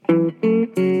This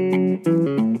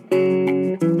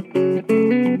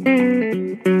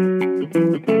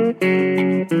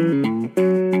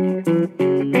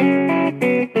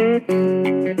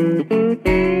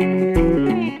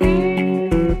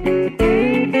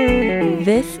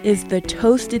is the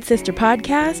Toasted Sister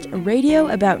Podcast, a radio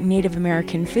about Native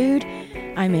American food.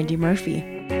 I'm Andy Murphy.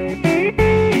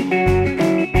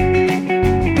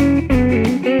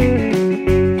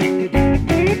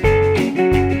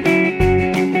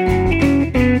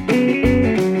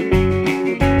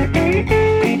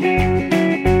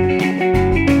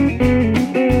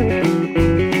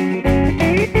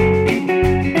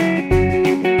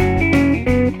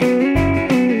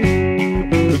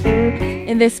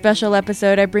 In this special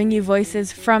episode, I bring you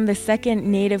voices from the second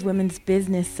Native Women's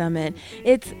Business Summit.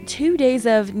 It's 2 days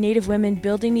of Native women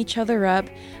building each other up,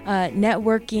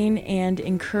 networking, and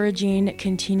encouraging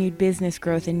continued business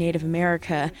growth in Native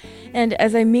America. And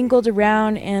as I mingled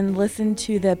around and listened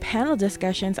to the panel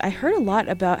discussions, I heard a lot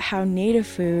about how Native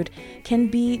food can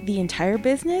be the entire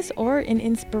business or an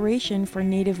inspiration for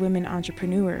Native women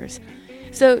entrepreneurs.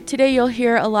 So today you'll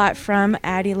hear a lot from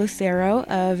Addie Lucero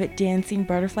of Dancing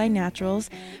Butterfly Naturals,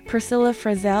 Percilla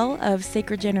Frizzell of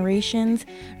Sacred Generations,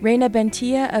 Reyna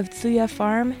Benteah of Ts'uyya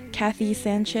Farm, Kathy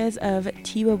Sanchez of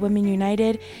Tewa Women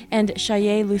United, and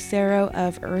Shayai Lucero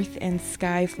of Earth and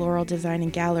Sky Floral Design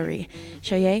and Gallery.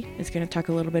 Shayai is going to talk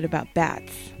a little bit about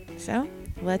bats. So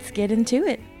let's get into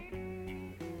it.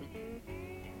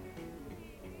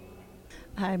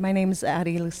 Hi, my name is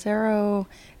Addie Lucero.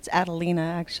 It's Adelina,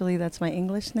 actually. That's my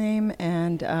English name.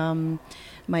 And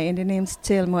my Indian name's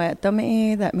Ts'uyya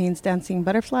Farm. That means dancing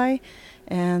butterfly.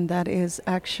 And that is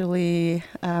actually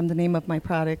the name of my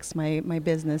products, my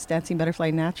business, Dancing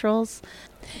Butterfly Naturals.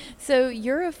 So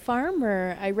you're a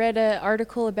farmer. I read an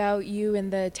article about you in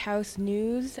the Taos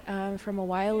News from a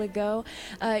while ago.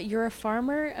 You're a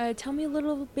farmer. Tell me a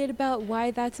little bit about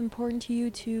why that's important to you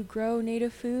to grow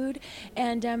native food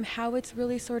and how it's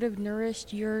really sort of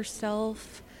nourished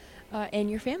yourself and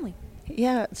your family.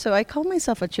 Yeah, so I call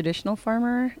myself a traditional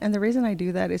farmer, and the reason I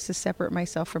do that is to separate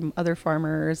myself from other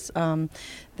farmers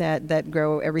that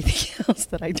grow everything else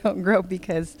that I don't grow,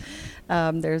 because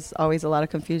there's always a lot of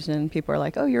confusion. People are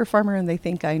like, oh, you're a farmer, and they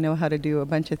think I know how to do a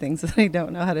bunch of things that I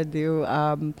don't know how to do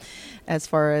as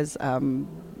far as,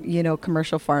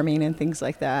 commercial farming and things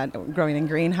like that, growing in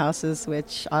greenhouses,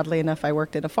 which oddly enough, I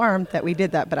worked at a farm that we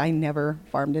did that, but I never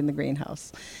farmed in the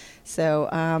greenhouse. So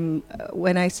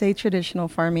when I say traditional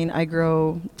farming, I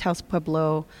grow Taos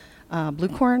Pueblo blue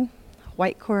corn,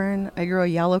 white corn. I grow a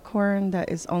yellow corn that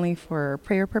is only for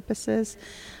prayer purposes.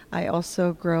 I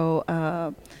also grow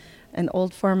an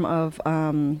old form of,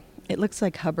 it looks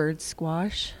like Hubbard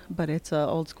squash, but it's an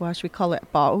old squash. We call it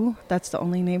ba'u. That's the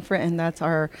only name for it, and that's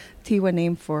our Tewa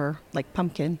name for like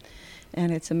pumpkin.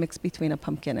 And it's a mix between a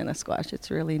pumpkin and a squash.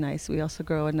 It's really nice. We also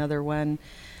grow another one.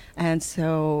 And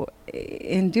so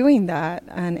in doing that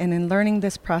and in learning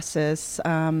this process,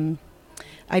 I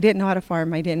didn't know how to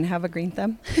farm. I didn't have a green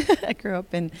thumb. I grew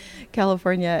up in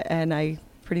California, and I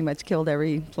pretty much killed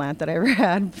every plant that I ever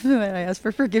had. And I asked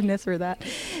for forgiveness for that.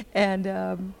 And,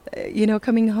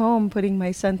 coming home, putting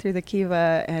my son through the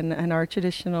kiva and our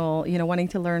traditional, wanting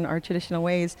to learn our traditional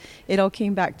ways, it all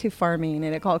came back to farming,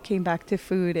 and it all came back to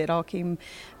food. It all came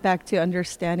back to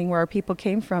understanding where our people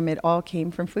came from. It all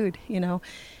came from food,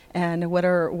 And what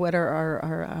are our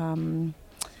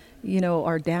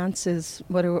our dances,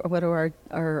 what are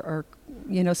our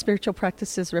spiritual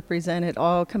practices represent? It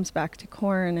all comes back to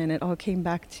corn, and it all came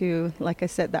back to, like I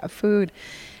said, that food.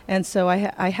 And so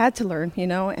I had to learn,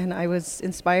 and I was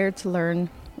inspired to learn.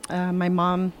 My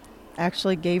mom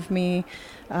actually gave me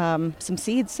some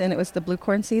seeds, and it was the blue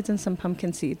corn seeds and some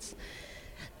pumpkin seeds.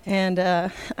 And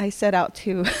I set out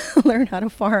to learn how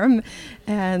to farm,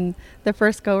 and the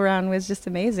first go-around was just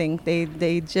amazing.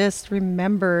 They just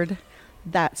remembered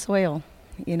that soil.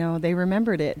 They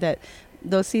remembered it, that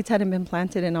those seeds hadn't been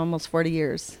planted in almost 40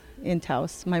 years in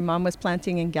Taos. My mom was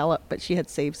planting in Gallup, but she had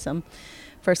saved some.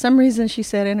 For some reason, she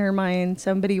said in her mind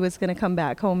somebody was going to come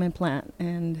back home and plant,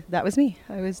 and that was me.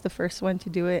 I was the first one to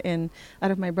do it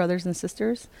out of my brothers and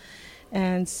sisters.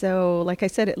 And so, like I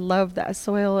said, it loved that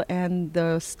soil, and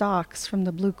the stalks from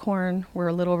the blue corn were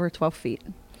a little over 12 feet.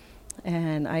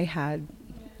 And I had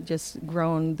just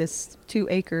grown this 2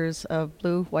 acres of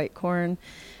blue white corn,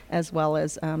 as well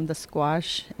as the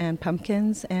squash and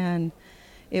pumpkins. And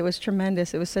it was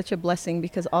tremendous. It was such a blessing,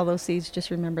 because all those seeds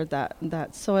just remembered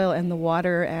that soil and the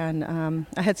water. And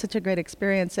I had such a great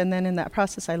experience. And then in that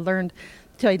process, I learned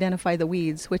to identify the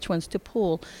weeds, which ones to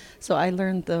pull. So I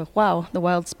learned the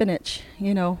wild spinach,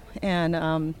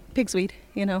 and pig's weed,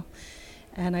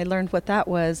 And I learned what that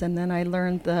was. And then I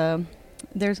learned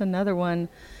there's another one,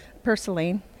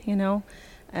 Percilla,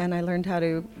 and I learned how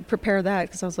to prepare that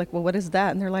because I was like, well, what is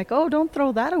that? And they're like, oh, don't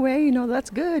throw that away. That's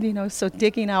good. So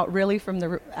digging out really from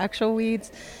the actual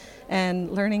weeds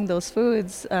and learning those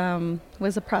foods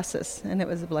was a process, and it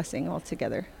was a blessing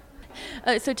altogether.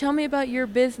 So tell me about your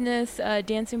business,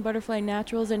 Dancing Butterfly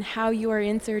Naturals, and how you are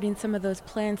inserting some of those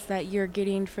plants that you're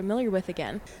getting familiar with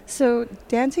again. So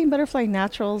Dancing Butterfly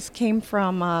Naturals came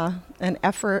from an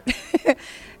effort,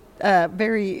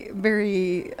 very,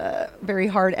 very, very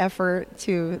hard effort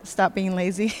to stop being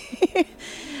lazy.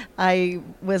 I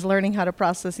was learning how to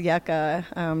process yucca,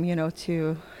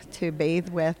 to bathe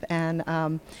with,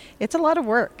 and it's a lot of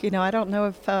work. I don't know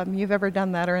if you've ever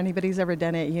done that or anybody's ever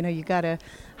done it. You got to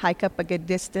hike up a good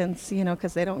distance,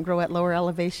 because they don't grow at lower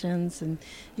elevations, and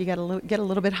you got to get a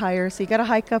little bit higher. So you got to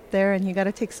hike up there, and you got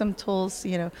to take some tools,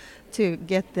 to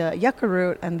get the yucca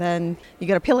root, and then you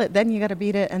got to peel it, then you got to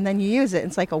beat it, and then you use it.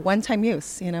 It's like a one-time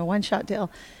use, one-shot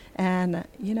deal. And,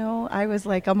 I was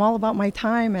like, I'm all about my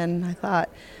time, and I thought,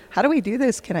 how do we do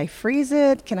this? Can I freeze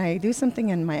it? Can I do something?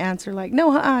 And my aunts are like,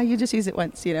 no, you just use it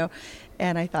once,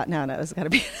 And I thought, no, there's got to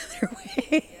be another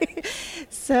way.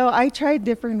 So I tried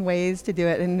different ways to do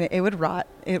it, and it would rot,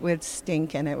 it would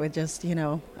stink, and it would just,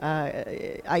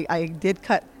 I did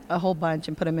cut a whole bunch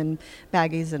and put them in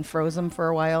baggies and froze them for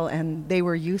a while, and they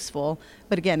were useful.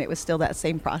 But again, it was still that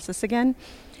same process again.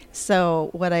 So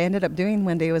what I ended up doing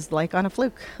one day was like on a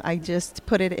fluke. I just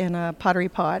put it in a pottery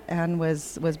pot and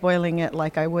was boiling it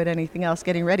like I would anything else,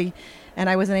 getting ready. And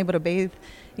I wasn't able to bathe,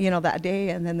 that day.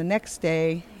 And then the next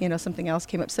day, something else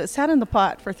came up. So it sat in the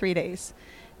pot for 3 days.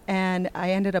 And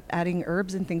I ended up adding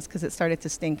herbs and things because it started to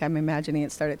stink. I'm imagining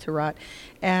it started to rot.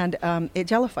 And it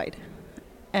jellified.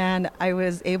 And I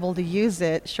was able to use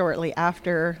it shortly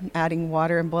after adding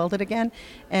water and boiled it again.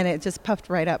 And it just puffed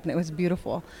right up, and it was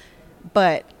beautiful.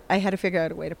 But I had to figure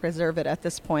out a way to preserve it at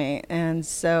this point. And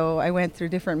so I went through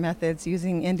different methods,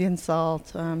 using Indian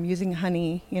salt, using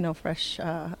honey, fresh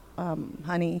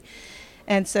honey.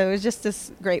 And so it was just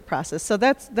this great process. So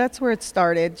that's where it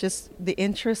started, just the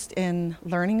interest in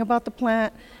learning about the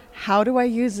plant. How do I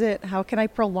use it? How can I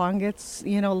prolong its,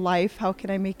 life? How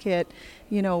can I make it,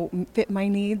 fit my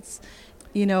needs?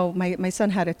 My son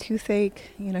had a toothache.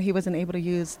 He wasn't able to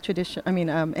use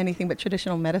anything but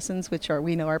traditional medicines, which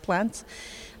we know are plants.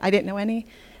 I didn't know any.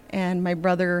 And my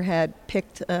brother had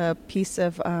picked a piece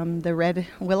of the red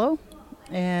willow,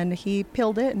 and he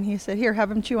peeled it, and he said, here,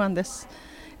 have him chew on this.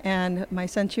 And my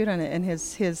son chewed on it, and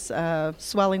his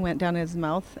swelling went down in his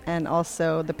mouth, and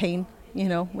also the pain,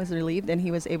 was relieved, and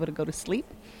he was able to go to sleep.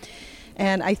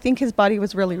 And I think his body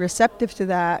was really receptive to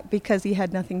that because he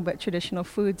had nothing but traditional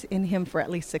foods in him for at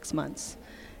least 6 months.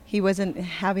 He wasn't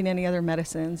having any other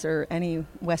medicines or any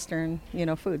Western,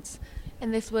 foods.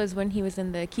 And this was when he was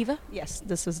in the Kiva? Yes,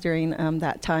 this was during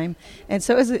that time. And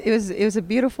so it was a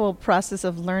beautiful process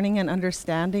of learning and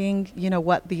understanding,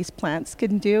 what these plants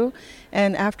can do.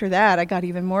 And after that, I got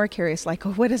even more curious, like,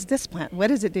 oh, what is this plant? What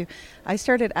does it do? I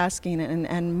started asking,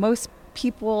 and most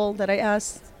people that I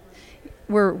asked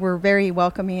were very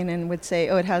welcoming and would say,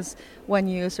 oh, it has one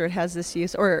use, or it has this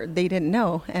use, or they didn't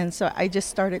know. And so I just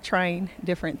started trying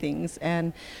different things.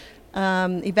 And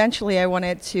eventually I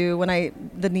wanted to,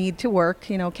 when the need to work,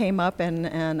 came up,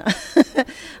 and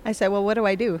I said, well, what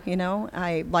do?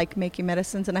 I like making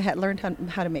medicines, and I had learned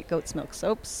how to make goat's milk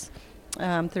soaps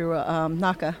through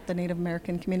NACA, the Native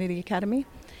American Community Academy,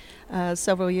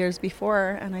 several years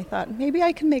before. And I thought maybe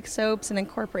I can make soaps and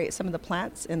incorporate some of the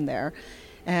plants in there.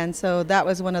 And so that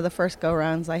was one of the first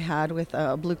go-rounds I had with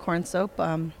blue corn soap.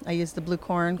 I used the blue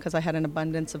corn because I had an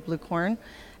abundance of blue corn.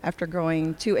 After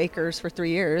growing 2 acres for 3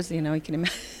 years, you can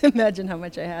imagine how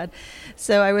much I had.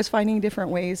 So I was finding different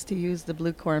ways to use the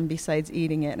blue corn besides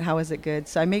eating it. How is it good?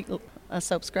 So I make a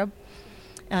soap scrub.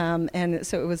 And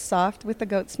so it was soft with the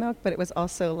goat's milk, but it was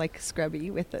also like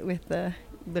scrubby with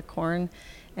the corn.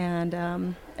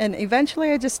 And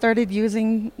eventually I just started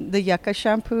using the yucca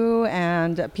shampoo,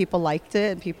 and people liked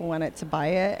it, and people wanted to buy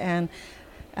it. And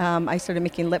I started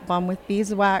making lip balm with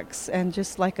beeswax and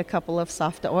just like a couple of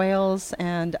soft oils,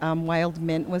 and wild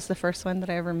mint was the first one that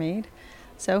I ever made.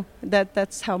 So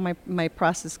that's how my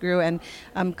process grew, and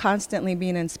I'm constantly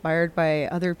being inspired by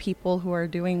other people who are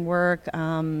doing work.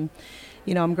 I'm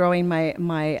growing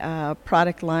my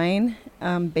product line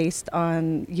based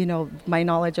on, my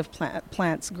knowledge of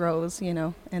plants grows,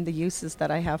 and the uses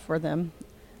that I have for them.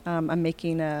 I'm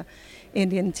making a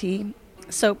Indian tea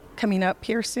soap coming up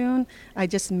here soon. I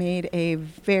just made a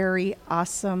very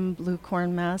awesome blue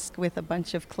corn mask with a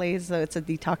bunch of clays. So it's a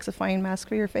detoxifying mask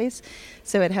for your face.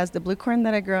 So it has the blue corn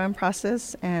that I grow and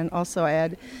process, and also I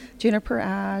add juniper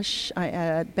ash, I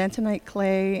add bentonite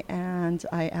clay, and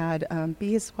I add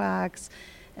beeswax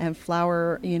and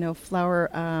flower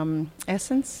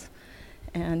essence.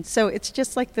 And so it's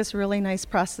just like this really nice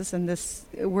process, and this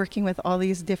working with all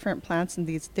these different plants and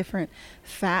these different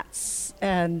fats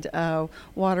and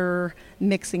water,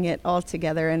 mixing it all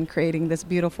together and creating this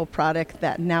beautiful product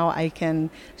that now I can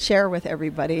share with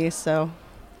everybody. So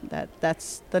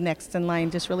that's the next in line,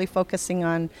 just really focusing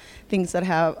on things that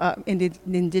have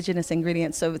indigenous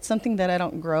ingredients. So it's something that I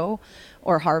don't grow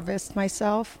or harvest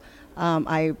myself.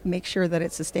 I make sure that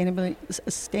it's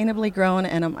sustainably grown,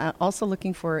 and I'm also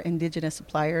looking for indigenous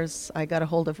suppliers. I got a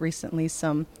hold of recently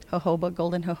some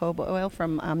golden jojoba oil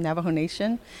from Navajo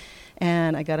Nation,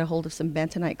 and I got a hold of some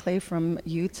bentonite clay from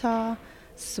Utah,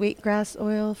 sweetgrass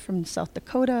oil from South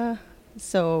Dakota.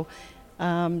 So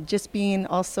just being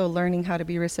also learning how to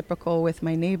be reciprocal with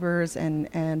my neighbors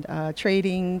and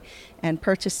trading and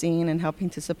purchasing and helping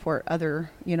to support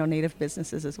other native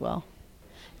businesses as well.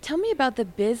 Tell me about the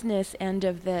business end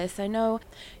of this. I know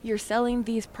you're selling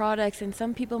these products, and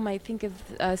some people might think of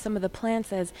some of the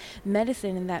plants as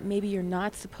medicine, and that maybe you're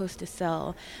not supposed to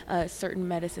sell certain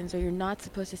medicines, or you're not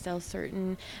supposed to sell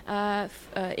certain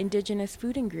indigenous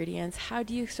food ingredients. How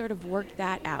do you sort of work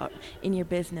that out in your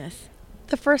business?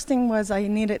 The first thing was I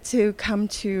needed to come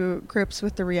to grips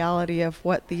with the reality of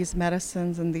what these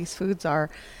medicines and these foods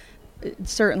are.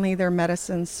 Certainly they're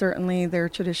medicines, certainly they're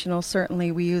traditional,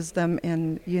 certainly we use them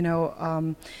in,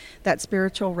 that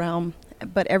spiritual realm.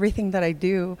 But everything that I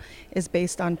do is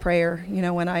based on prayer.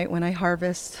 When I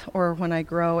harvest, or when I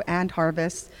grow and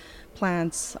harvest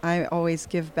plants, I always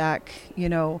give back.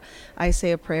 I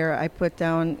say a prayer, I put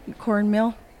down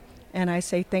cornmeal, and I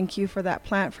say thank you for that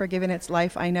plant for giving its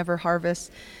life. I never harvest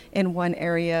in one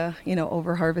area,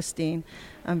 over harvesting.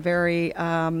 I'm very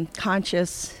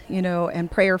conscious, and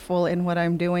prayerful in what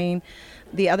I'm doing.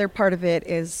 The other part of it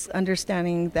is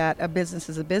understanding that a business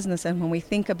is a business. And when we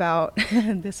think about,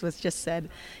 this was just said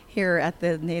here at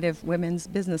the Native Women's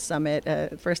Business Summit,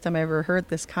 first time I ever heard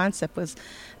this concept was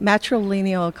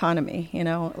matrilineal economy.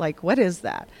 Like, what is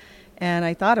that? And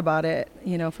I thought about it,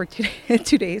 for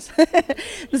 2 days.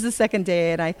 This is the second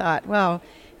day, and I thought, well,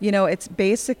 it's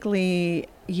basically,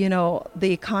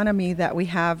 the economy that we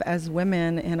have as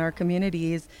women in our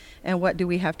communities, and what do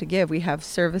we have to give? We have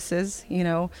services,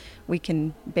 we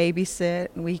can babysit,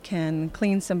 we can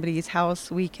clean somebody's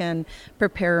house, we can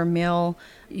prepare a meal,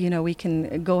 we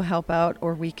can go help out,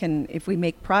 or we can, if we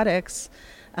make products,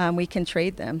 we can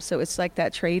trade them. So it's like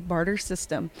that trade barter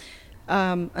system.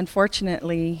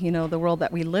 Unfortunately, the world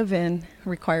that we live in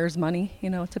requires money,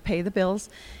 to pay the bills.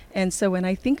 And so when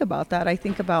I think about that, I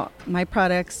think about my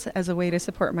products as a way to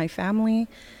support my family.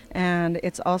 And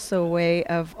it's also a way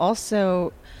of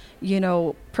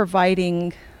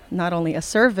providing not only a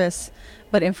service,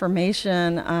 but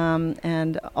information,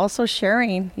 and also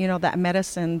sharing, that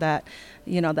medicine that,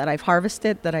 that I've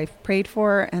harvested, that I've prayed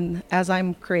for, and as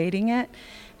I'm creating it.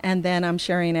 And then I'm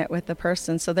sharing it with the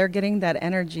person. So they're getting that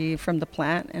energy from the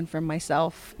plant and from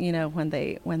myself, when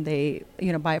they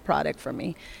buy a product from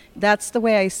me. That's the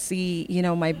way I see,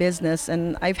 my business.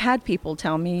 And I've had people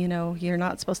tell me, you're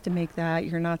not supposed to make that.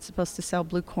 You're not supposed to sell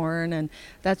blue corn, and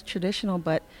that's traditional.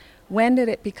 But when did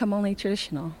it become only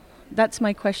traditional? That's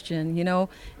my question,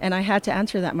 and I had to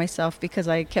answer that myself because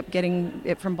I kept getting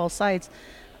it from both sides.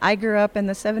 I grew up in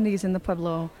the 70s in the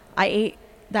Pueblo. I ate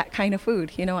that kind of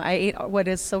food. I ate what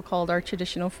is so-called our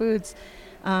traditional foods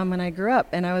when I grew up,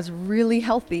 and I was really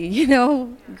healthy,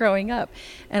 growing up.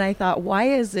 And I thought, why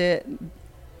is it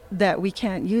that we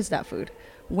can't use that food?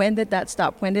 When did that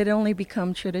stop? When did it only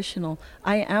become traditional?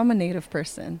 I am a Native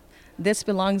person. This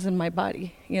belongs in my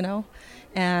body,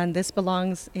 and this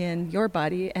belongs in your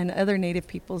body and other Native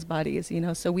people's bodies,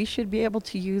 so we should be able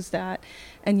to use that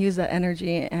and use that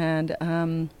energy.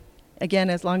 And again,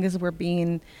 as long as we're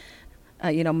being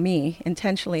me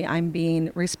intentionally, I'm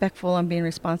being respectful, I'm being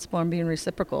responsible, I'm being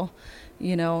reciprocal,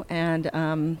 and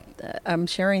I'm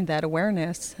sharing that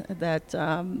awareness that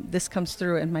this comes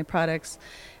through in my products.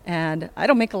 And I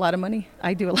don't make a lot of money.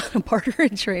 I do a lot of barter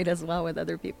and trade as well with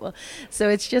other people. So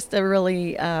it's just a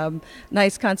really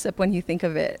nice concept when you think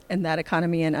of it in that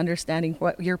economy, and understanding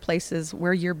what your place is,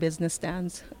 where your business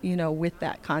stands, with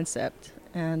that concept.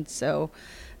 And so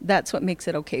that's what makes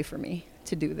it okay for me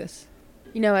to do this.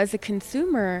 As a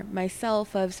consumer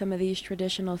myself of some of these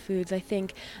traditional foods, I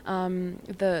think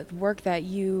the work that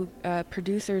you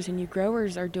producers and you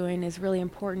growers are doing is really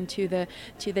important to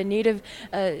the native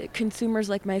consumers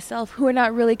like myself who are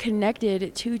not really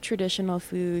connected to traditional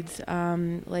foods.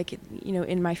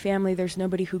 In my family, there's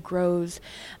nobody who grows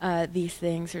these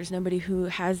things. There's nobody who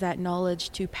has that knowledge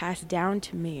to pass down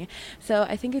to me. So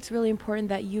I think it's really important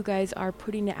that you guys are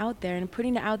putting it out there and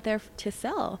putting it out there to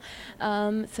sell,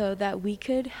 so that we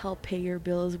could help pay your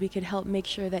bills. We could help make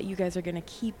sure that you guys are going to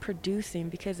keep producing,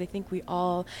 because I think we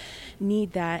all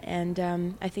need that. And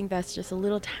I think that's just a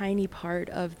little tiny part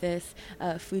of this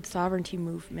food sovereignty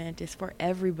movement, is for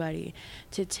everybody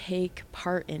to take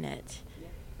part in it,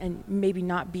 and maybe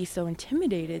not be so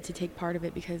intimidated to take part of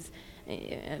it because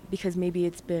maybe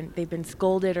they've been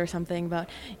scolded or something about,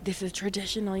 this is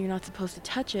traditional, you're not supposed to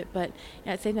touch it. But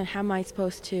at the same time, how am I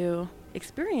supposed to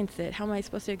experience it? How am I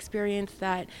supposed to experience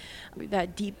that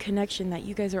deep connection that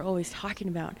you guys are always talking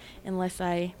about, unless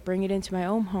I bring it into my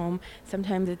own home?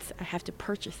 Sometimes I have to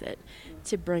purchase it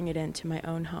to bring it into my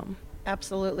own home.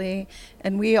 Absolutely.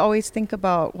 And we always think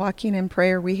about walking in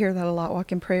prayer. We hear that a lot: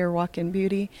 walk in prayer, walk in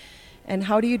beauty. And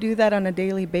how do you do that on a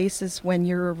daily basis when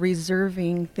you're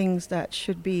reserving things that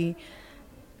should be,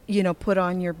 put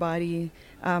on your body,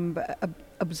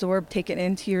 absorbed, taken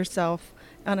into yourself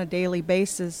on a daily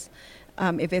basis,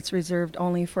 if it's reserved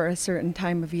only for a certain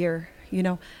time of year?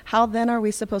 How then are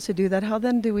we supposed to do that? How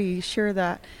then do we share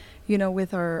that,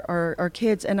 with our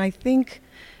kids? And I think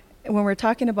when we're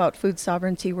talking about food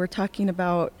sovereignty, we're talking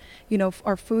about,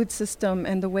 our food system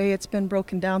and the way it's been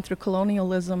broken down through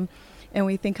colonialism. And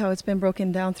we think how it's been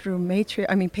broken down through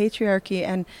patriarchy,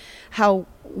 and how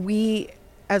we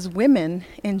as women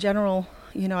in general,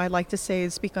 I'd like to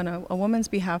speak on a woman's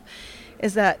behalf,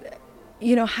 is that,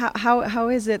 how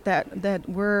is it that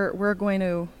we're going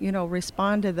to,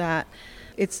 respond to that?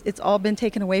 It's all been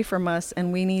taken away from us,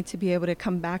 and we need to be able to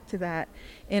come back to that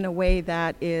in a way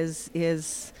that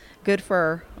is good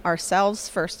for ourselves,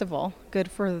 first of all, good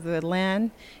for the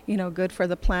land, good for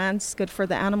the plants, good for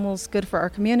the animals, good for our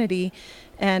community.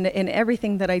 And in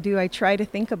everything that I do, I try to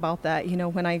think about that,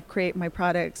 when I create my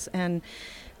products. And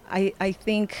I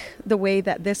think the way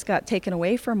that this got taken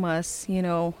away from us,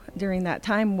 during that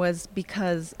time was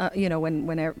because,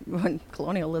 when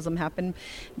colonialism happened,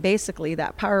 basically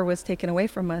that power was taken away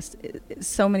from us.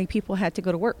 So many people had to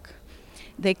go to work.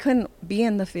 They couldn't be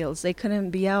in the fields. They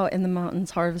couldn't be out in the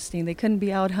mountains harvesting. They couldn't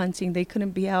be out hunting. They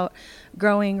couldn't be out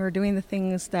growing or doing the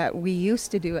things that we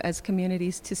used to do as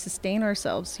communities to sustain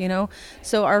ourselves,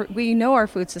 So we know our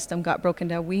food system got broken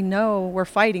down. We know we're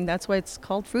fighting. That's why it's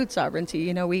called food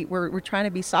sovereignty. We're trying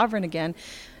to be sovereign again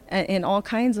in all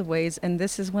kinds of ways. And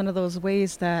this is one of those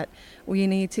ways that we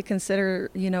need to consider,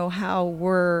 how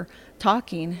we're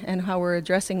talking and how we're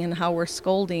addressing and how we're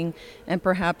scolding, and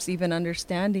perhaps even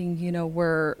understanding,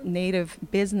 where native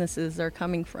businesses are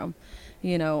coming from.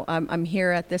 I'm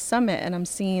here at this summit, and I'm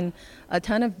seeing a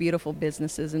ton of beautiful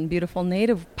businesses and beautiful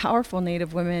powerful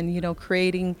native women,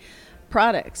 creating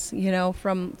products,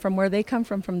 from where they come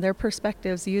from their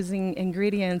perspectives, using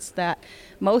ingredients that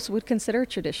most would consider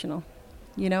traditional.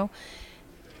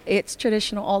 It's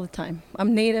traditional all the time.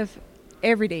 I'm native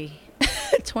every day,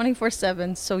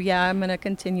 24/7. So yeah, I'm going to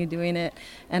continue doing it,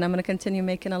 and I'm going to continue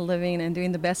making a living and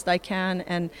doing the best I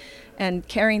can, and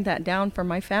carrying that down for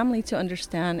my family to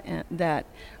understand that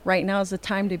right now is the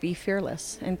time to be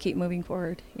fearless and keep moving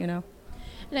forward,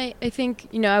 And I think,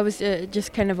 I was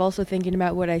just kind of also thinking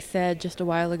about what I said just a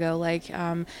while ago. Like,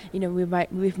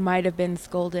 we might have been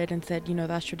scolded and said,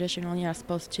 that's traditional, you're not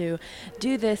supposed to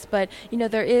do this. But,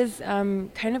 there is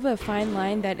kind of a fine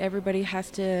line that everybody has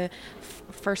to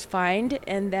first find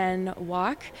and then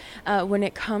walk when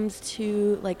it comes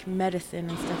to, like, medicine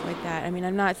and stuff like that. I mean,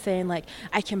 I'm not saying, like,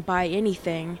 I can buy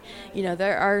anything.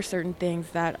 There are certain things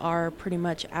that are pretty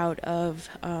much out of...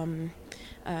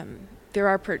 there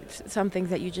are some things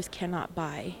that you just cannot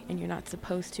buy, and you're not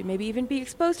supposed to maybe even be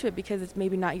exposed to it because it's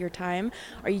maybe not your time,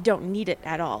 or you don't need it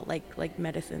at all, like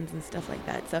medicines and stuff like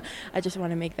that. So I just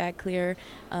want to make that clear,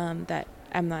 that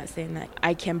I'm not saying that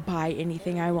I can buy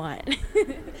anything I want.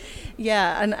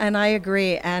 Yeah, and I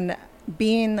agree. And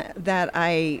being that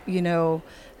I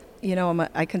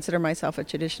I consider myself a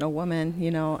traditional woman.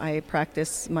 I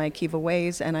practice my Kiva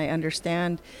ways, and I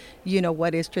understand,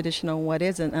 what is traditional and what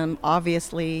isn't. I'm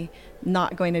obviously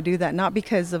not going to do that, not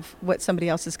because of what somebody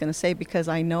else is going to say, because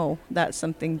I know that's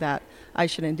something that I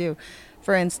shouldn't do.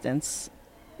 For instance,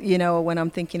 when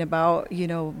I'm thinking about,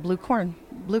 blue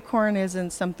corn isn't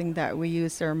something that we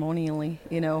use ceremonially,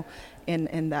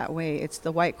 in that way. It's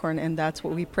the white corn, and that's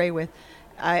what we pray with.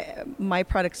 My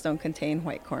products don't contain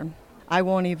white corn. I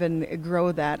won't even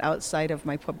grow that outside of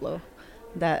my pueblo.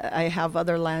 That I have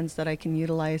other lands that I can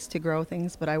utilize to grow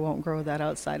things, but I won't grow that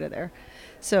outside of there.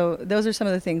 So those are some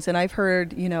of the things. And I've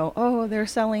heard, oh, they're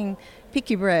selling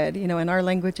piki bread, in our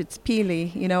language it's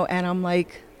pili, and I'm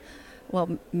like,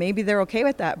 well, maybe they're okay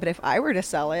with that. But if I were to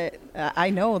sell it, I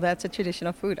know that's a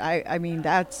traditional food. I mean,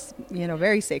 that's,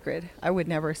 very sacred. I would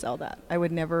never sell that. I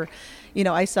would never,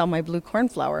 I sell my blue corn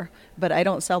flour, but I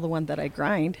don't sell the one that I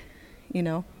grind,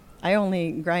 I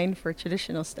only grind for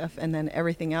traditional stuff, and then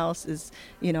everything else is,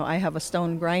 I have a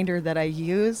stone grinder that I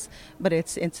use, but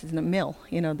it's in a mill.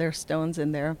 There's stones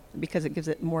in there because it gives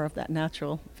it more of that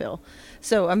natural feel.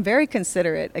 So I'm very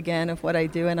considerate, again, of what I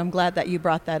do, and I'm glad that you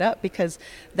brought that up, because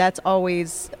that's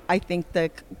always, I think,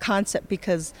 the concept,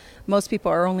 because most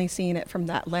people are only seeing it from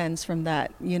that lens, from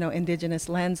that, indigenous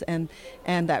lens and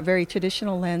that very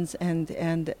traditional lens,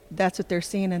 and that's what they're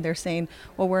seeing, and they're saying,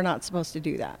 well, we're not supposed to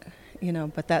do that.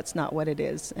 But that's not what it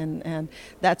is. And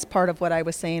that's part of what I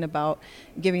was saying about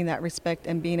giving that respect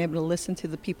and being able to listen to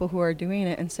the people who are doing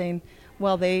it and saying,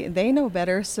 well, they know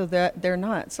better, so that they're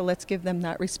not. So let's give them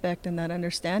that respect and that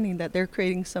understanding that they're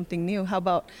creating something new. How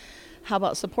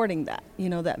about supporting that,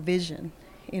 that vision,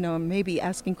 and maybe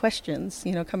asking questions,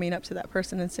 coming up to that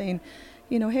person and saying,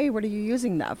 hey, what are you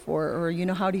using that for? Or,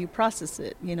 how do you process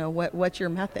it? What's your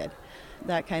method?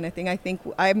 That kind of thing. I think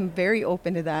I'm very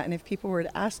open to that. And if people were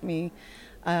to ask me,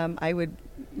 I would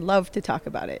love to talk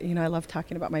about it. I love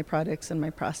talking about my products and my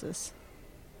process.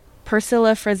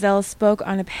 Percilla Frizzell spoke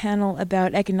on a panel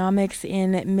about economics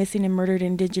in missing and murdered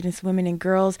Indigenous women and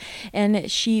girls, and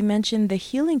she mentioned the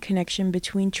healing connection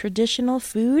between traditional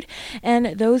food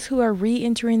and those who are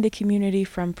re-entering the community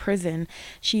from prison.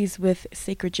 She's with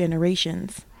Sacred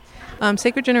Generations.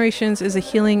 Sacred Generations is a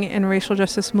healing and racial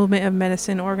justice movement of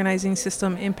medicine organizing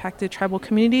system impacted tribal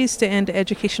communities to end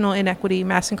educational inequity,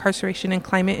 mass incarceration, and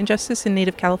climate injustice in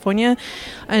Native California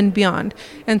and beyond.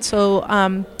 And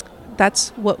so that's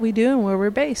what we do and where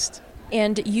we're based.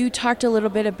 And you talked a little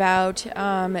bit about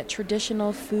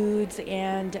traditional foods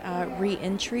and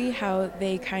re-entry, how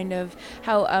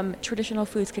traditional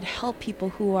foods could help people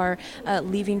who are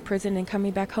leaving prison and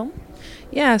coming back home.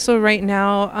 Yeah, so right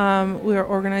now we are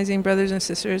organizing brothers and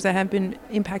sisters that have been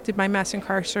impacted by mass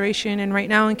incarceration. And right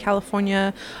now in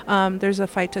California, there's a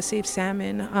fight to save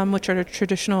salmon, which are the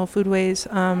traditional foodways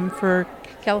for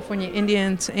California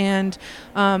Indians. And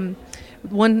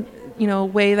one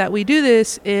way that we do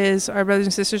this is our brothers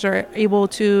and sisters are able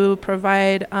to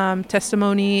provide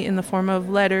testimony in the form of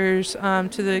letters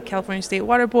to the California State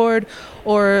Water Board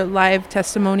or live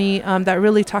testimony that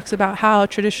really talks about how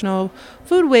traditional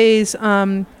foodways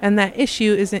and that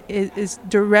issue is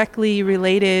directly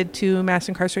related to mass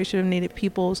incarceration of Native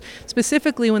peoples,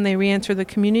 specifically when they re-enter the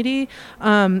community,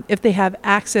 if they have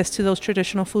access to those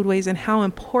traditional foodways and how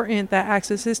important that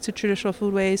access is to traditional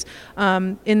foodways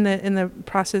in the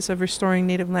process of restoring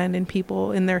Native land and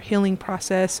people in their healing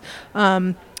process.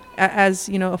 As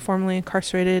a formerly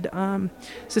incarcerated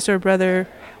sister or brother,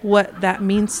 what that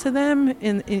means to them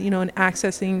in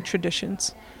accessing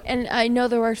traditions. And I know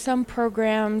there are some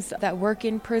programs that work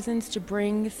in prisons to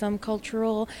bring some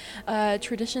cultural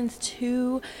traditions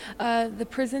to the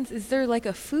prisons. Is there like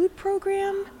a food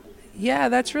program? Yeah,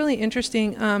 that's really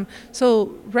interesting.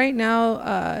 So right now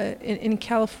in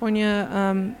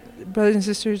California, brothers and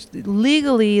sisters,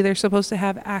 legally, they're supposed to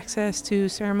have access to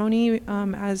ceremony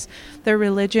as their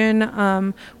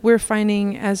religion. We're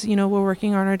finding, as we're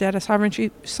working on our data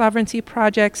sovereignty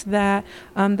projects, that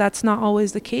that's not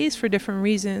always the case for different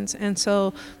reasons. And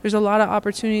so there's a lot of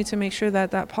opportunity to make sure that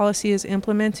that policy is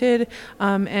implemented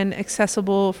and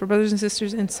accessible for brothers and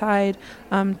sisters inside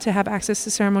to have access to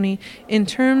ceremony. In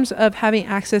terms of having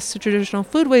access to traditional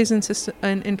foodways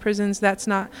in prisons, that's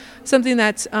not something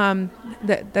that's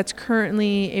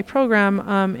currently a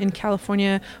program in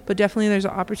California, but definitely there's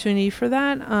an opportunity for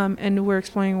that, and we're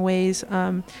exploring ways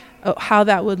how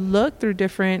that would look through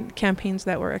different campaigns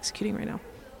that we're executing right now.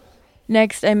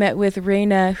 Next, I met with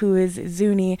Reyna, who is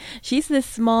Zuni. She's this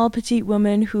small, petite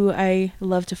woman who I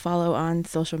love to follow on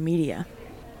social media.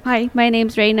 Hi, my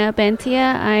name's Reyna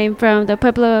Benteah. I'm from the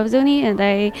Pueblo of Zuni, and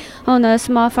I own a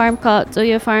small farm called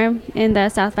Ts'uyya Farm in the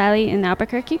South Valley in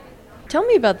Albuquerque. Tell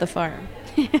me about the farm.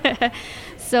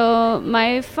 So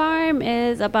my farm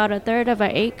is about 1/3 of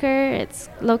an acre. It's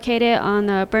located on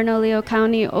a Bernalillo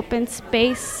County open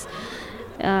space.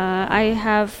 I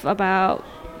have about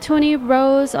 20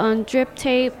 rows on drip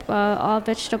tape, all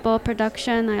vegetable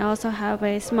production. I also have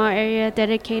a small area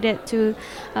dedicated to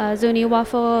Zuni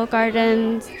waffle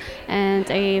gardens and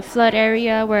a flood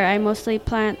area where I mostly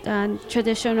plant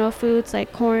traditional foods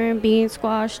like corn, beans,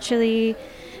 squash, chili,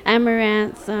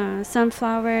 amaranth,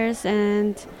 sunflowers,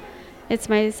 and it's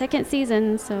my second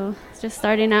season, so it's just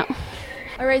starting out.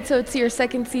 All right, so it's your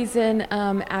second season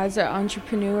as an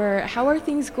entrepreneur. How are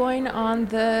things going on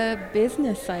the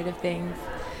business side of things?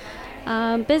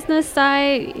 Business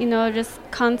side, just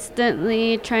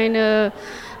constantly trying to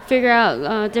figure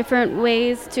out different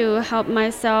ways to help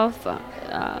myself,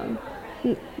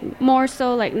 more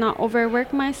so like not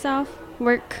overwork myself,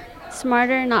 work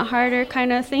smarter, not harder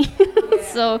kind of thing.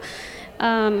 So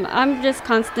I'm just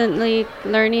constantly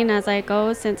learning as I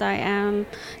go, since I am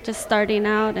just starting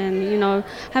out and,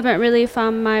 haven't really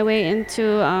found my way into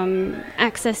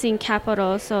accessing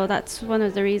capital. So that's one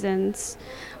of the reasons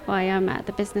why I'm at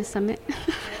the Business Summit.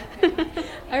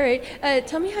 All right.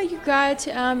 Tell me how you got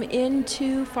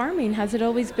into farming. Has it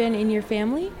always been in your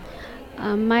family?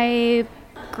 My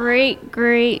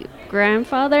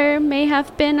great-great-grandfather may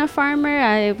have been a farmer.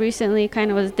 I recently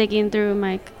kind of was digging through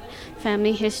my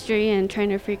family history and trying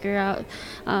to figure out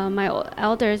my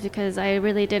elders, because I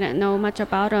really didn't know much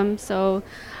about them. So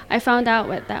I found out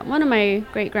that one of my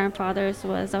great-grandfathers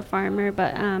was a farmer,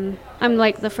 but I'm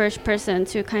like the first person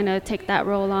to kind of take that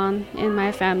role on in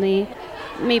my family.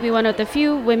 Maybe one of the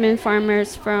few women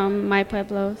farmers from my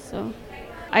pueblo. So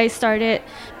I started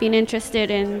being interested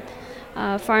in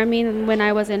farming when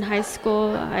I was in high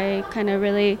school. I kind of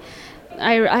really,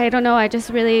 I don't know, I just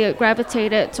really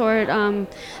gravitated toward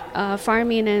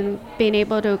farming and being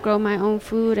able to grow my own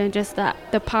food, and just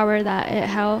the power that it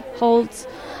holds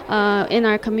in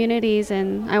our communities.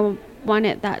 And I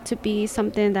wanted that to be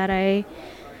something that I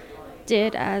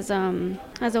did as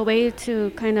a way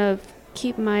to kind of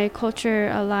keep my culture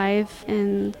alive,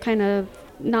 and kind of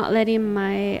not letting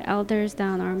my elders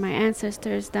down or my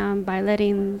ancestors down by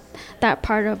letting that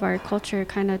part of our culture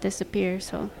kind of disappear.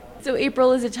 So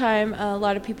April is a time a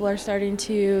lot of people are starting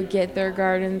to get their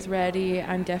gardens ready.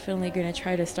 I'm definitely going to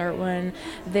try to start one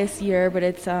this year, but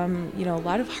it's a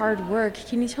lot of hard work.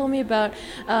 Can you tell me about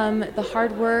the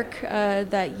hard work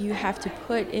that you have to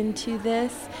put into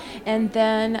this, and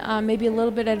then maybe a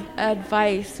little bit of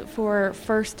advice for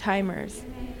first timers?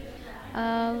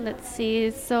 Let's see.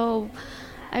 So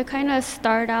I kind of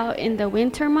start out in the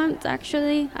winter months,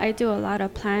 actually. I do a lot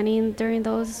of planning during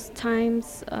those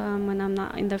times when I'm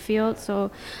not in the field.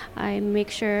 So I make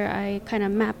sure I kind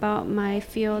of map out my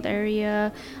field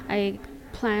area. I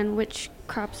plan which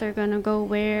crops are going to go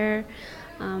where.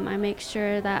 I make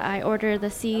sure that I order the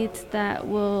seeds that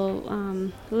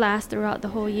will last throughout the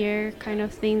whole year, kind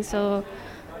of thing. So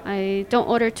I don't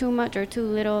order too much or too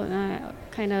little. I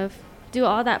kind of do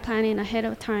all that planning ahead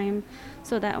of time,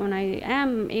 so that when I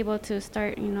am able to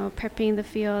start, prepping the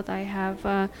field, I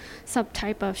have some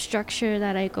type of structure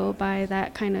that I go by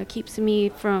that kind of keeps me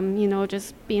from,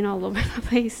 just being all over the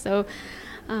place. So,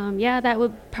 that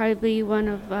would probably be one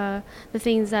of the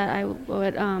things that I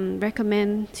would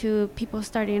recommend to people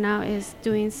starting out, is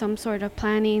doing some sort of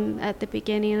planning at the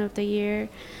beginning of the year.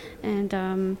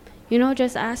 And,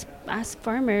 just ask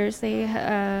farmers.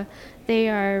 They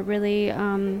are really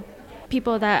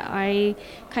people that I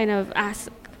kind of ask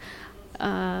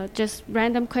just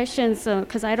random questions,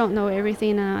 because I don't know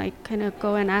everything. I kind of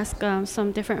go and ask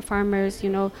some different farmers,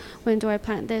 when do I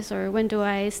plant this, or when do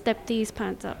I step these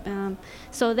plants up.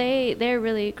 So they're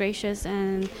really gracious,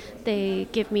 and they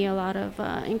give me a lot of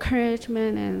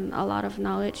encouragement and a lot of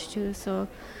knowledge too. So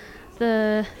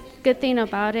the good thing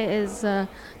about it is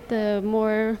the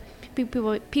more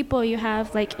people you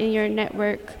have like in your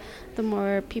network, the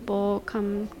more people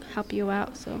come help you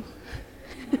out. So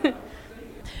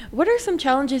what are some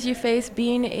challenges you face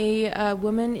being a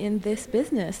woman in this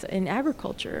business, in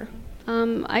agriculture?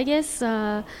 I guess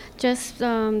just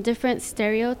different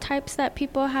stereotypes that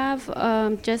people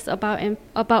have just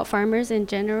about farmers in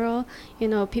general.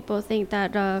 People think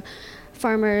that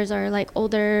farmers are like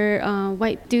older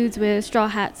white dudes with straw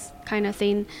hats kind of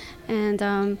thing.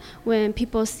 And when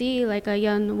people see like a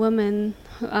young woman,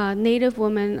 native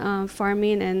woman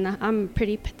farming, and I'm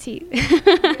pretty petite.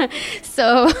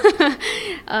 So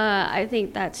I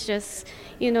think that's just,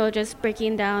 just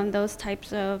breaking down those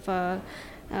types of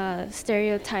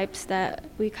stereotypes that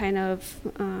we kind of,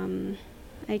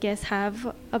 I guess,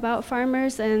 have about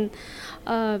farmers, and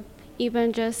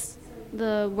even just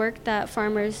the work that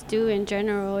farmers do in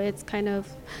general. It's kind of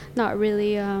not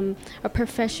really a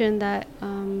profession that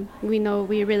we know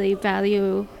we really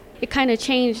value. It kind of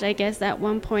changed, I guess. At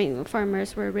one point,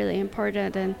 farmers were really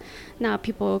important, and now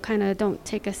people kind of don't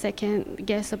take a second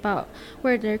guess about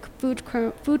where their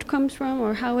food comes from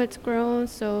or how it's grown.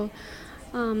 So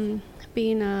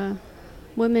being a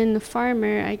woman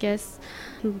farmer, I guess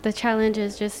the challenge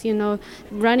is just,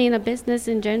 running a business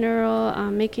in general,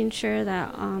 making sure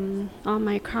that all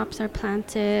my crops are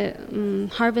planted,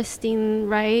 harvesting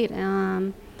right.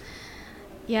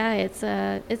 Yeah,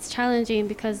 it's challenging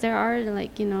because there are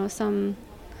some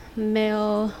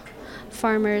male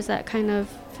farmers that kind of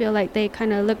feel like they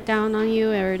kind of look down on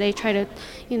you, or they try to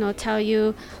tell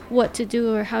you what to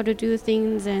do or how to do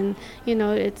things, and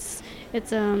it's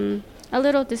a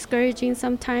little discouraging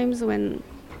sometimes when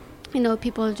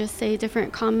people just say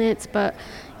different comments, but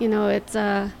it's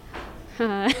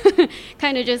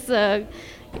kind of just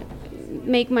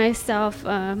make myself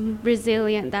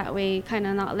resilient that way, kind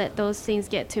of not let those things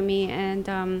get to me.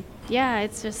 And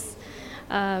it's just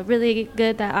really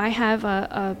good that I have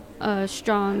a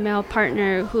strong male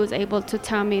partner who's able to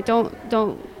tell me don't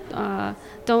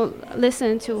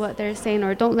listen to what they're saying,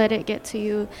 or don't let it get to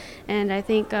you. And I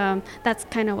think that's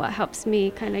kind of what helps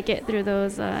me kind of get through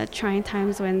those trying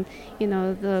times when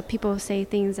the people say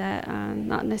things that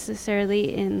not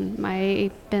necessarily in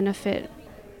my benefit.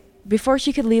 Before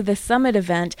she could leave the summit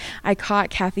event, I caught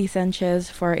Kathy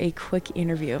Sanchez for a quick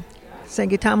interview.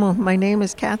 Sengitamo, my name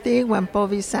is Kathy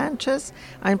Sanchez.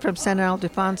 I'm from San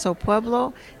Ildefonso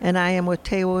Pueblo, and I am with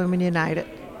Tewa Women United.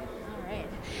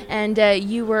 And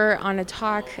you were on a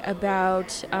talk about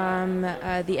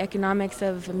the economics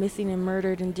of missing and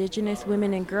murdered Indigenous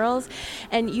women and girls.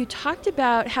 And you talked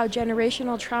about how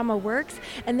generational trauma works.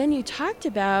 And then you talked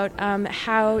about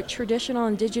how traditional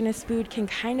Indigenous food can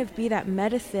kind of be that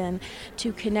medicine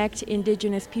to connect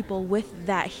Indigenous people with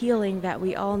that healing that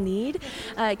we all need.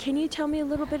 Can you tell me a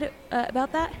little bit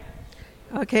about that?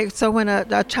 Okay, so when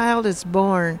a child is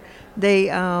born, they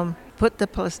put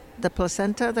the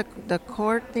placenta, the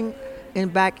cord thing,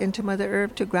 back into Mother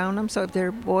Earth to ground them. So if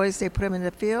they're boys, they put them in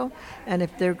the field, and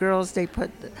if they're girls, they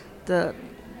put the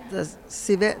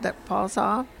civet that falls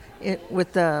off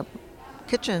with the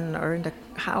kitchen or in the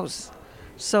house,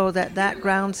 so that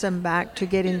grounds them back to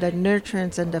getting the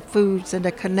nutrients and the foods and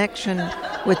the connection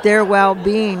with their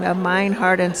well-being of mind,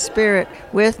 heart, and spirit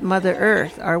with Mother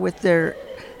Earth, or with their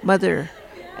mother.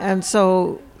 And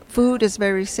so food is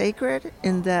very sacred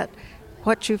in that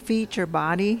what you feed your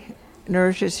body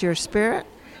nourishes your spirit.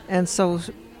 And so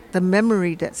the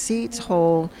memory that seeds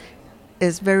hold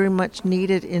is very much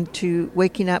needed into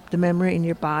waking up the memory in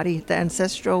your body. The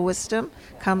ancestral wisdom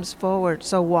comes forward.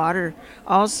 So water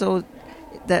also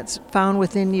that's found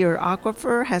within your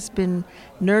aquifer has been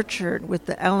nurtured with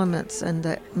the elements and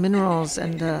the minerals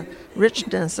and the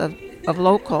richness of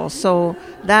local. So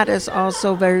that is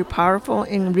also very powerful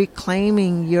in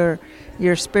reclaiming your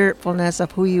spiritfulness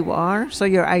of who you are. So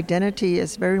your identity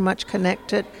is very much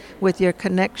connected with your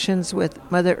connections with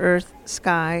Mother Earth,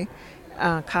 sky,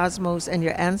 cosmos, and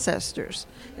your ancestors.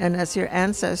 And as your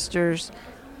ancestors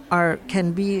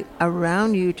can be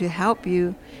around you to help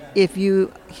you, if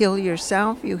you heal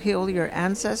yourself, you heal your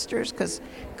ancestors, because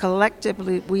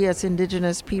collectively we as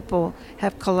Indigenous people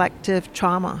have collective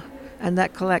trauma, and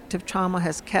that collective trauma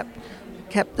has kept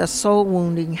the soul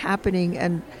wounding happening,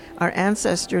 and our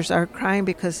ancestors are crying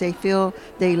because they feel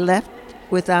they left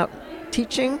without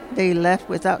teaching, they left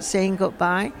without saying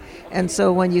goodbye. And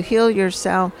so when you heal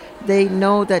yourself, they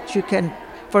know that you can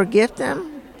forgive them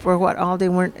for what all they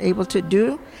weren't able to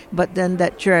do, but then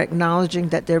that you're acknowledging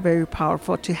that they're very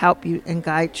powerful to help you and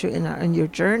guide you in your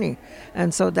journey.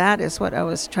 And so that is what I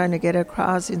was trying to get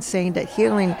across in saying that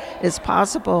healing is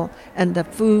possible, and the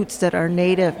foods that are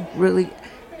native really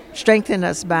strengthen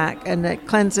us back, and it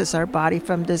cleanses our body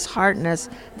from this hardness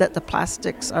that the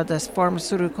plastics or the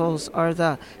pharmaceuticals or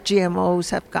the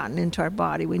GMOs have gotten into our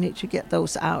body. We need to get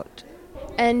those out.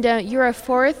 And you're a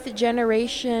fourth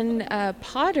generation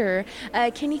potter.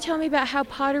 Can you tell me about how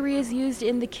pottery is used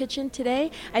in the kitchen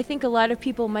today? I think a lot of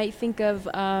people might think of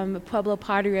Pueblo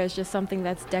pottery as just something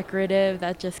that's decorative,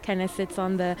 that just kind of sits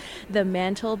on the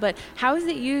mantle. But how is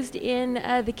it used in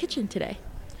the kitchen today?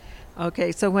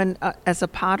 Okay, so when as a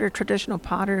potter, traditional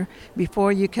potter,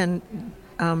 before you can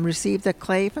receive the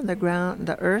clay from the ground,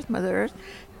 the earth, Mother Earth,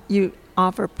 you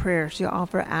offer prayers, you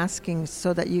offer askings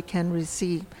so that you can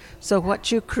receive. So what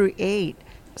you create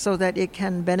so that it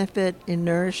can benefit in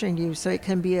nourishing you. So it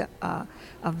can be a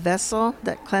vessel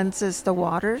that cleanses the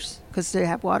waters, because they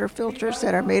have water filters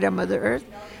that are made of Mother Earth.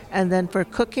 And then for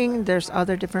cooking, there's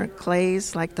other different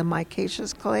clays like the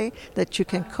micaceous clay that you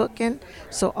can cook in.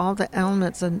 So all the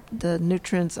elements and the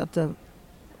nutrients of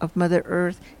Mother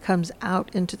Earth comes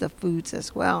out into the foods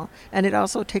as well. And it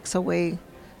also takes away,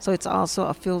 so it's also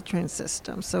a filtering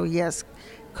system. So yes,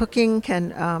 cooking can,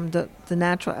 the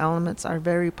natural elements are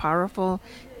very powerful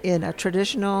in a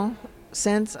traditional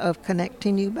sense of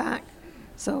connecting you back.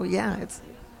 So yeah,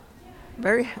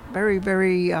 very, very,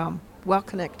 very well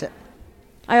connected.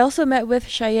 I also met with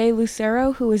Addie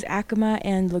Lucero, who is Acoma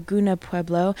and Laguna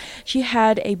Pueblo. She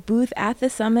had a booth at the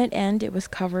summit, and it was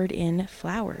covered in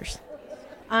flowers.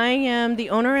 I am the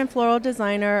owner and floral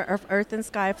designer of Earth and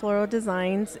Sky Floral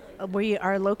Designs. We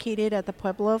are located at the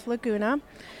Pueblo of Laguna.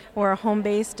 We're a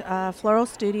home-based floral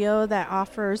studio that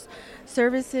offers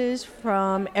services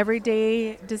from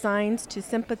everyday designs to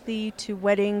sympathy to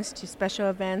weddings to special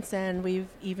events, and we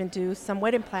even do some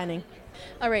wedding planning.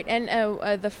 All right,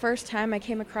 and the first time I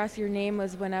came across your name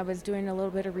was when I was doing a little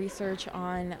bit of research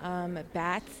on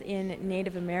bats in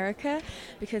Native America,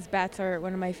 because bats are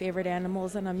one of my favorite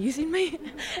animals, and I'm using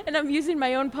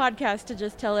my own podcast to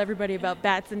just tell everybody about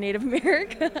bats in Native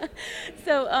America.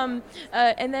 So,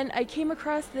 and then I came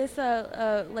across this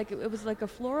like it was like a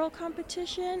floral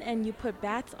competition, and you put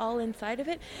bats all inside of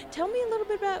it. Tell me a little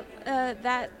bit about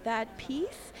that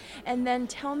piece, and then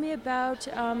tell me about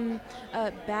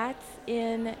bats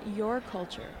in your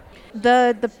culture.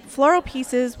 The floral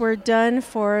pieces were done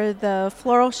for the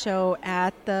floral show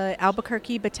at the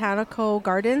Albuquerque Botanical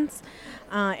Gardens.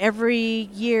 Every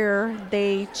year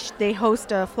they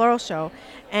host a floral show,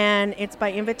 and it's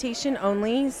by invitation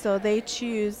only, so they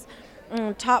choose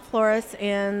top florists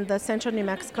in the central New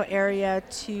Mexico area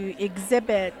to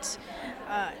exhibit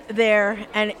there,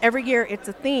 and every year it's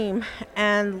a theme,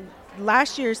 and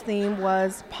last year's theme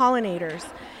was pollinators.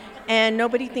 And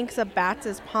nobody thinks of bats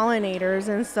as pollinators,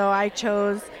 and so I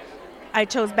chose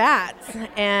bats,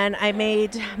 and I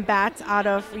made bats out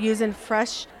of using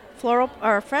fresh floral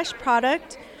or fresh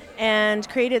product, and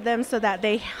created them so that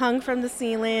they hung from the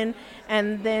ceiling.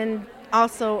 And then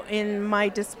also in my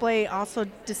display, also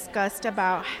discussed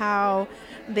about how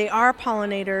they are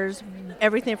pollinators,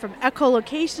 everything from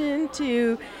echolocation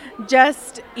to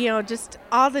just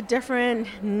all the different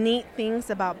neat things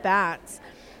about bats.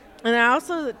 And I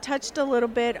also touched a little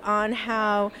bit on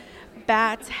how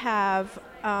bats have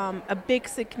a big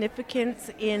significance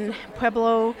in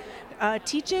Pueblo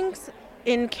teachings.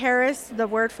 In Caris, the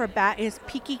word for bat is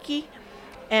piquiqui,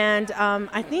 and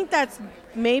I think that's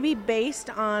maybe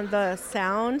based on the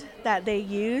sound that they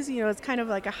use. It's kind of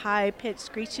like a high-pitched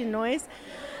screeching noise.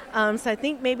 So I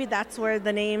think maybe that's where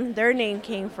their name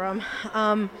came from.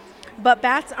 But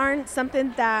bats aren't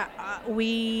something that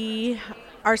we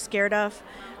are scared of.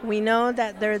 We know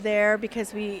that they're there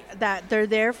because they're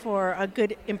there for a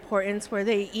good importance, where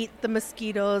they eat the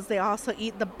mosquitoes. They also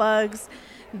eat the bugs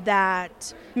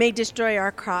that may destroy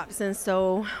our crops, and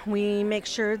so we make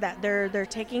sure that they're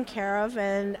taken care of,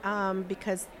 and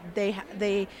because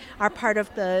they are part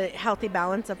of the healthy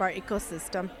balance of our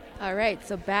ecosystem. All right,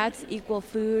 so bats equal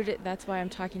food. That's why I'm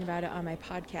talking about it on my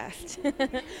podcast.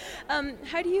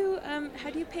 How do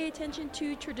you pay attention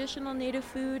to traditional Native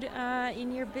food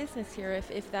in your business here,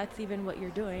 if that's even what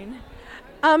you're doing?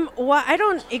 Well, I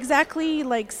don't exactly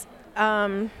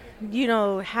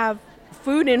have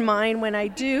food in mind when I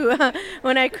do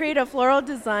when I create a floral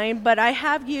design, but I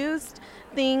have used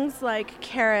things like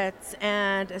carrots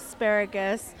and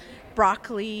asparagus,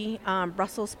 broccoli,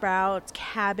 Brussels sprouts,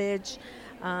 cabbage.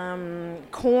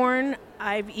 Corn.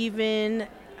 I've even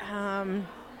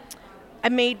I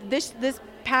made this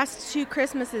past 2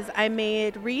 Christmases. I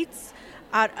made wreaths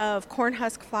out of corn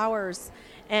husk flowers,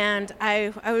 and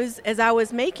I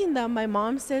was making them. My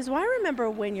mom says, "Well, I remember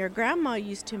when your grandma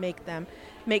used to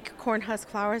make corn husk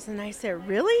flowers," and I said,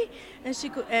 "Really?"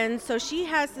 And so she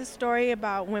has this story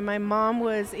about when my mom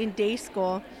was in day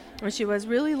school, when she was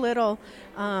really little.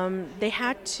 They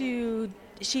had to.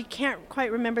 She can't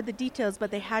quite remember the details,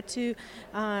 but they had to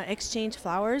exchange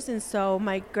flowers, and so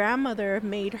my grandmother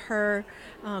made her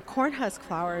corn husk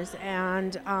flowers,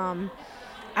 and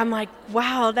I'm like,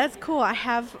 wow, that's cool. I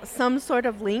have some sort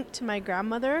of link to my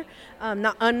grandmother,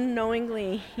 not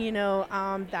unknowingly,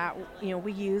 that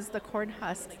we use the corn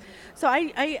husks. So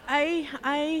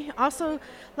I also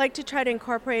like to try to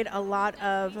incorporate a lot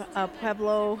of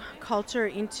Pueblo culture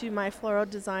into my floral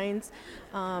designs.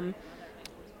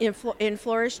 In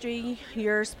floristry,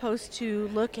 you're supposed to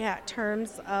look at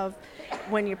terms of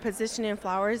when you're positioning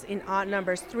flowers in odd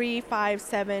numbers, 3, 5,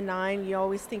 7, 9. You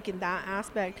always think in that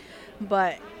aspect,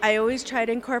 but I always try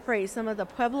to incorporate some of the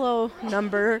Pueblo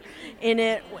number in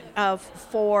it of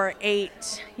 4,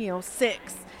 8,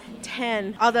 6,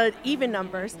 10, all the even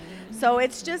numbers. So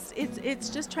it's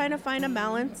just trying to find a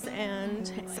balance,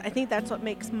 and I think that's what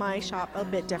makes my shop a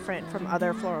bit different from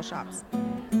other floral shops.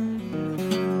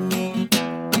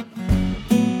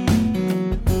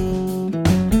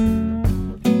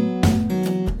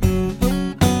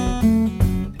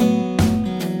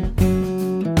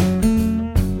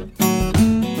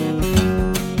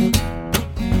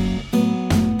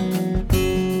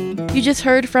 You just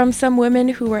heard from some women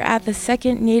who were at the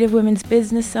second Native Women's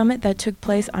Business Summit that took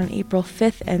place on April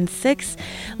 5th and 6th.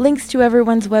 Links to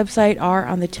everyone's website are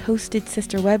on the Toasted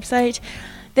Sister website.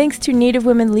 Thanks to Native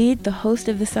Women Lead, the host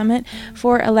of the summit,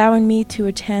 for allowing me to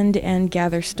attend and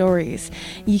gather stories.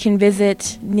 You can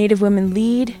visit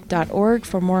nativewomenlead.org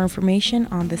for more information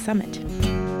on the summit.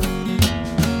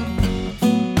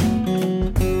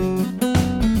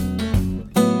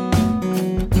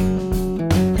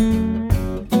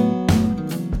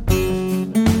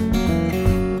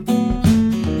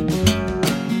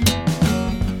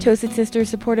 Toasted Sister is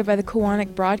supported by the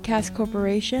Kiwanis Broadcast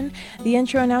Corporation. The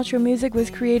intro and outro music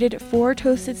was created for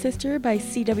Toasted Sister by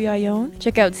CWION.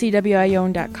 Check out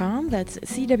CWION.com. That's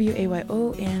CWAYON.com.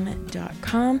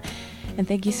 And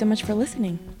thank you so much for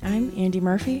listening. I'm Andy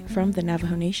Murphy from the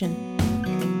Navajo Nation.